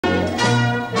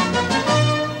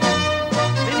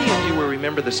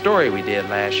remember the story we did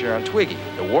last year on Twiggy,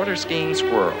 the water skiing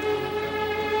squirrel.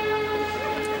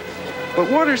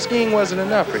 But water skiing wasn't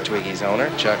enough for Twiggy's owner,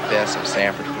 Chuck Best of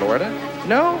Sanford, Florida.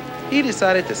 No, he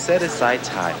decided to set his sights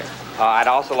higher. I'd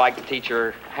also like to teach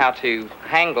her how to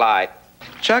hang glide.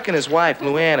 Chuck and his wife,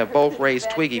 Luann, have both raised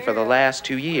Twiggy for the last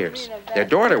 2 years. Their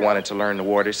daughter wanted to learn the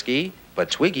water ski,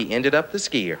 but Twiggy ended up the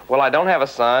skier. Well, I don't have a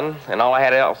son, and the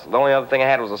only other thing I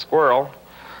had was a squirrel.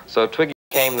 So Twiggy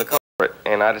became the culprit,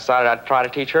 and I decided I'd try to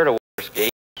teach her to water ski.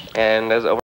 And as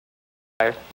I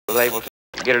was able to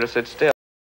get her to sit still.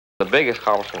 The biggest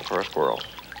accomplishment for a squirrel.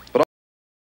 But all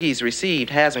Twiggy's received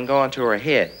hasn't gone to her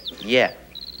head yet.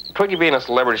 Twiggy being a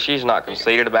celebrity, she's not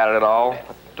conceited about it at all.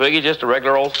 Twiggy's just a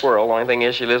regular old squirrel. The only thing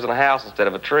is she lives in a house instead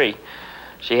of a tree.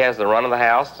 She has the run of the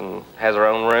house and has her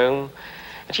own room.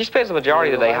 And she spends the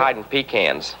majority of the day hiding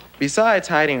pecans. Besides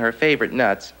hiding her favorite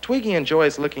nuts, Twiggy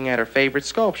enjoys looking at her favorite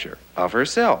sculpture of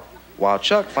herself, while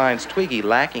Chuck finds Twiggy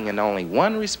lacking in only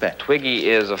one respect. Twiggy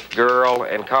is a girl,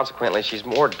 and consequently, she's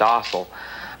more docile.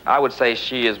 I would say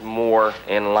she is more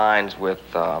in lines with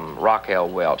Raquel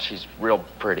Welch. She's real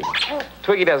pretty.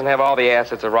 Twiggy doesn't have all the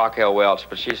assets of Raquel Welch,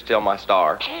 but she's still my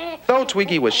star. Though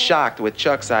Twiggy was shocked with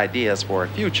Chuck's ideas for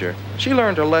her future, she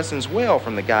learned her lessons well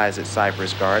from the guys at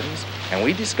Cypress Gardens, and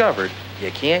we discovered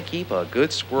you can't keep a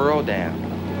good squirrel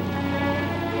down.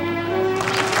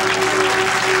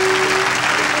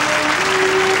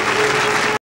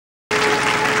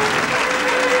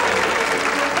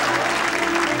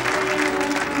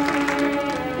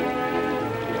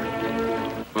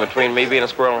 Between me being a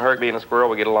squirrel and her being a squirrel,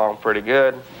 we get along pretty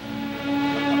good.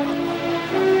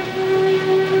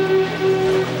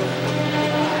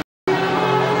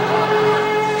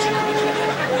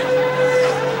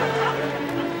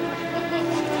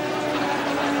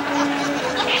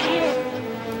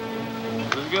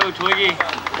 Let's go, Twiggy.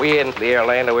 We in the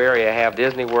Orlando area have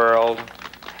Disney World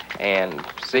and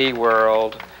Sea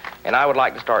World, and I would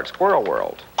like to start Squirrel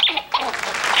World.